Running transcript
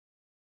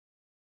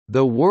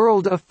The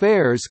World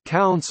Affairs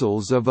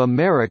Councils of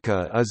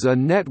America is a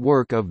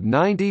network of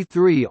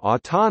 93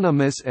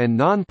 autonomous and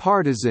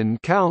nonpartisan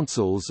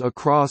councils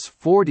across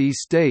 40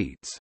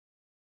 states.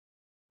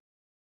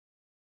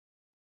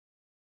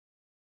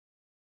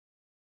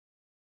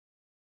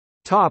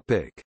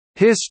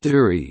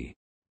 History.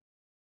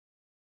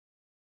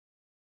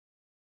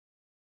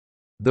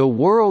 The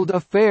World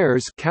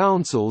Affairs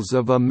Councils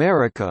of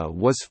America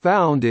was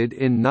founded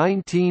in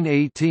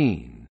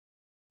 1918.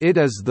 It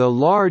is the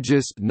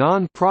largest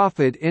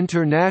non-profit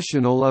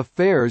international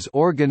affairs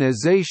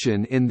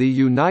organization in the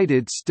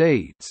United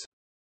States.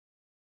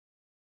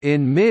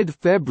 In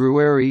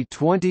mid-February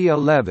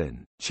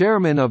 2011,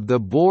 Chairman of the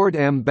Board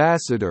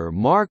Ambassador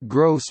Mark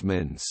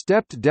Grossman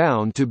stepped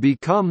down to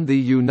become the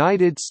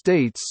United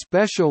States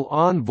Special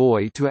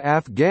Envoy to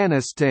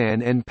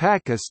Afghanistan and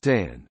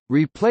Pakistan,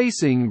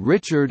 replacing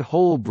Richard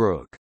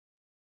Holbrooke.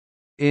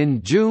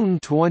 In June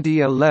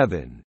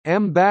 2011,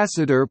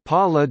 Ambassador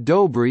Paula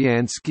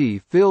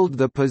Dobriansky filled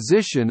the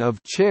position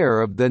of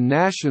chair of the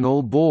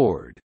National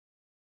Board.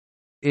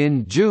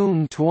 In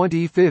June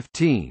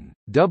 2015,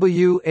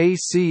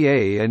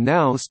 WACA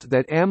announced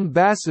that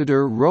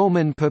Ambassador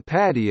Roman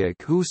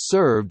Popadiuk, who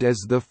served as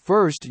the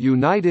first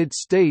United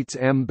States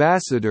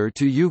ambassador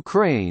to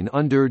Ukraine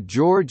under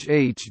George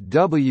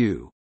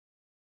H.W.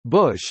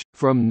 Bush,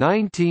 from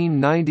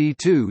 1992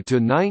 to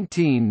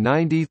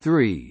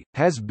 1993,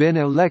 has been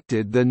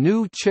elected the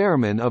new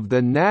chairman of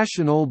the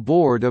National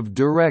Board of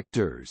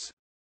Directors.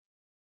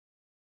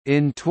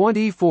 In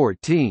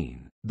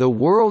 2014, the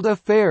World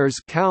Affairs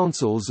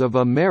Councils of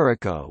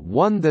America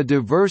won the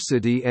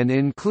Diversity and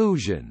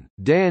Inclusion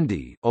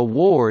 (DANDY)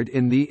 Award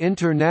in the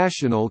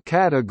international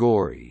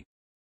category.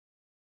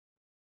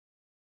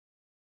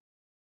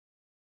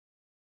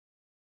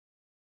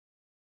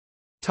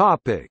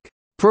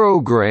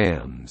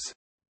 Programs.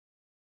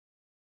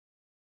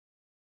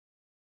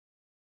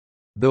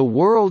 The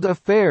World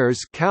Affairs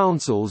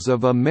Councils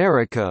of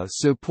America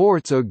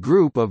supports a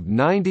group of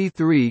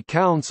 93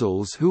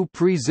 councils who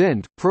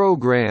present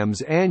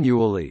programs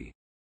annually.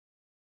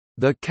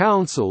 The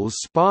councils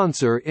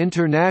sponsor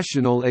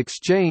international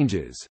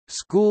exchanges,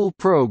 school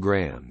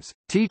programs,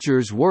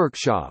 teachers'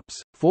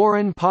 workshops,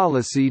 foreign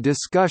policy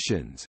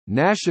discussions,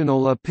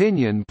 national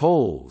opinion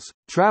polls,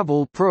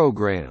 travel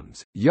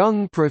programs,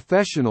 young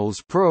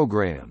professionals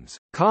programs,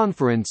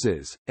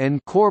 conferences,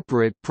 and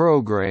corporate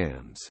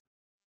programs.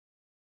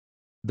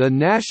 The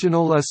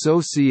National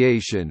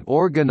Association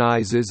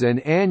organizes an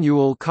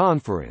annual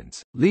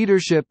conference,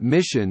 leadership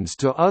missions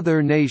to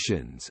other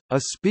nations, a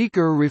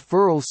speaker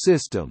referral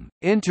system,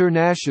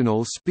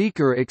 international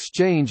speaker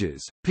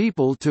exchanges,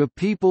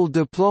 people-to-people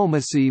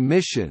diplomacy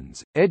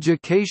missions,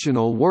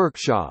 educational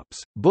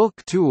workshops,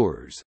 book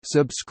tours,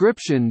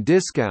 subscription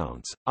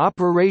discounts,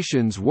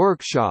 operations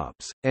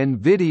workshops, and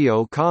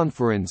video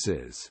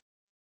conferences.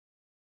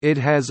 It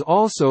has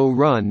also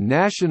run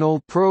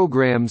national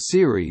program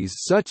series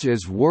such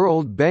as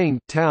World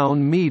Bank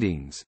Town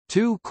Meetings,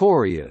 Two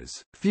Koreas,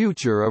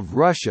 Future of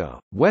Russia,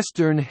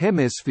 Western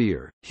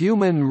Hemisphere,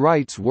 Human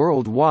Rights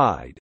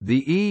Worldwide, the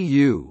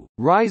EU,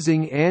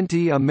 Rising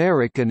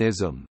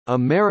Anti-Americanism,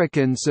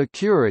 American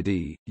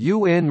Security,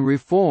 UN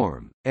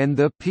Reform, and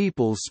The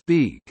People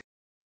Speak.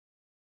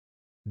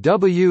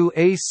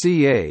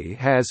 WACA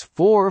has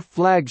 4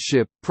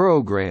 flagship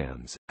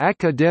programs: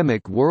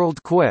 Academic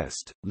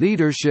WorldQuest,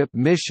 Leadership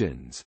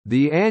Missions,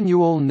 the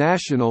Annual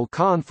National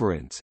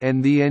Conference,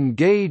 and the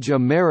Engage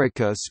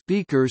America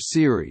Speaker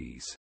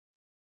Series.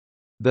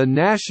 The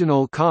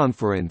National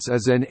Conference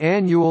is an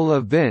annual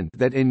event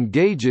that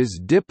engages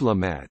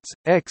diplomats,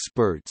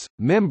 experts,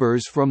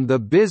 members from the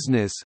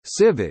business,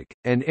 civic,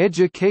 and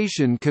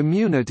education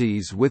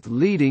communities with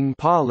leading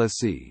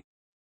policy.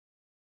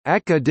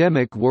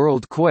 Academic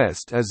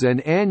WorldQuest is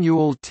an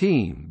annual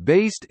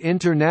team-based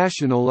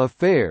international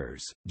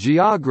affairs,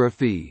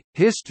 geography,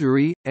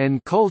 history,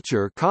 and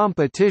culture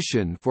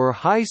competition for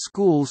high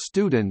school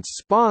students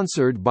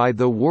sponsored by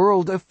the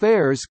World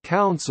Affairs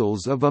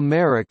Councils of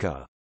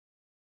America.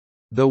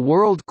 The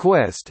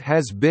WorldQuest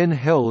has been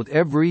held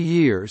every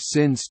year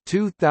since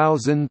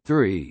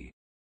 2003.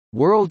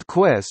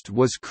 WorldQuest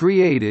was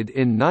created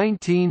in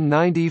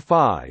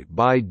 1995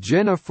 by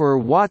Jennifer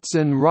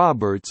Watson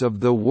Roberts of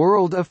the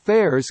World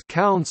Affairs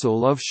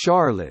Council of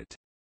Charlotte.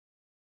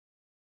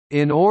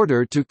 In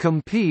order to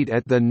compete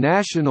at the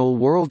National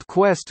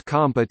WorldQuest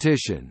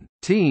competition,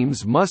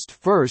 teams must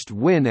first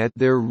win at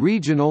their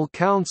regional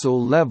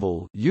council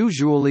level,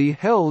 usually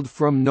held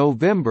from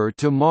November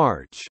to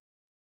March.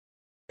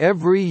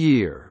 Every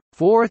year,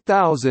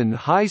 4,000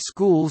 high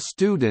school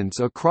students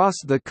across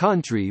the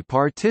country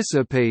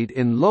participate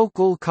in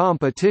local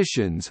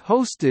competitions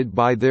hosted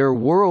by their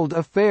World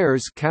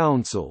Affairs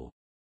Council.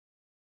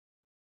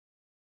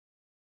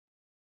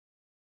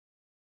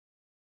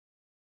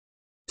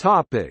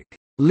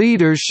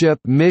 Leadership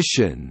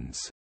missions.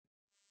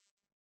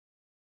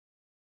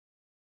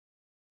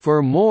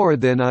 For more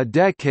than a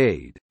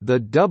decade, the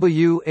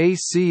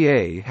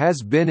WACA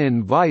has been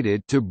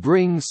invited to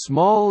bring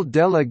small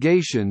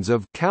delegations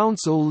of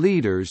council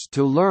leaders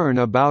to learn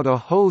about a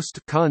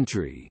host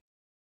country.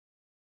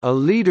 A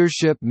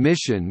leadership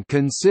mission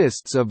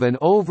consists of an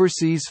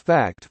overseas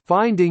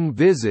fact-finding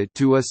visit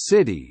to a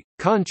city,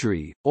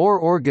 country,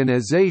 or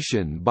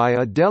organization by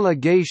a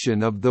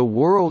delegation of the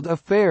World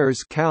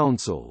Affairs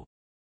Council.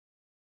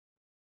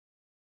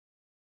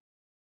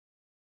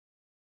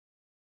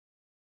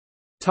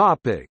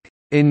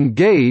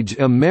 Engage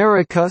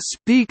America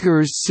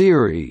Speakers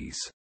Series.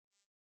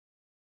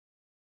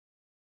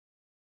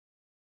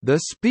 The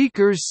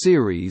Speakers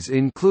Series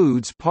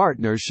includes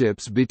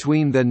partnerships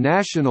between the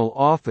national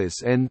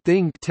office and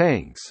think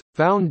tanks,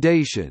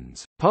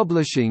 foundations,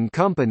 publishing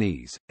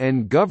companies,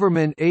 and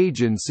government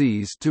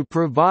agencies to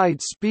provide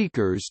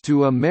speakers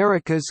to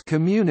America's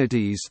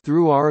communities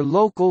through our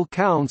local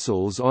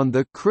councils on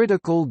the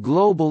critical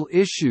global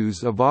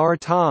issues of our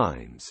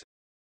times.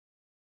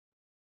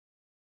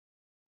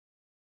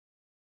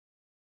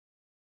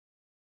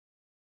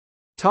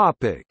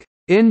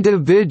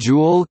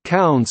 Individual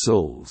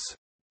councils.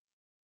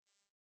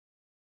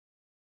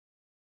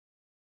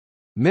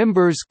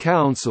 Members'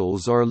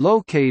 councils are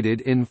located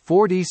in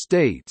 40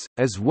 states,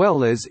 as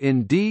well as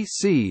in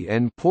D.C.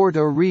 and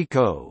Puerto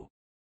Rico.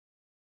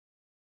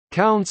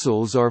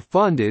 Councils are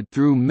funded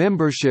through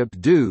membership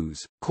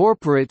dues,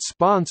 corporate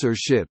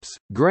sponsorships,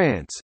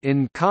 grants,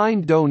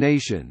 in-kind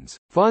donations,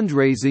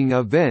 fundraising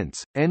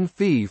events, and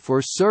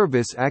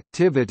fee-for-service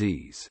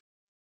activities.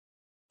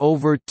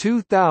 Over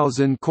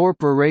 2,000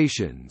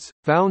 corporations,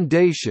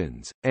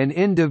 foundations, and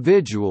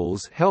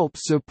individuals help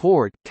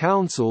support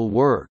council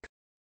work.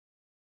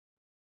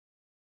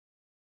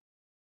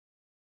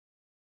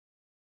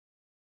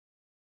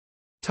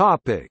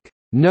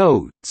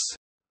 Notes.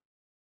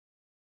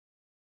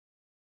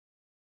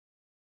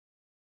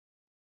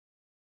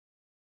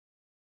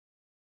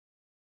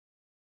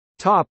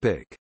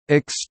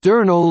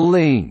 External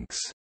links.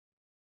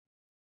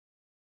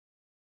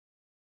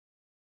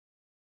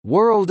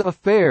 World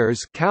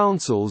Affairs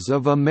Councils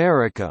of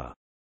America.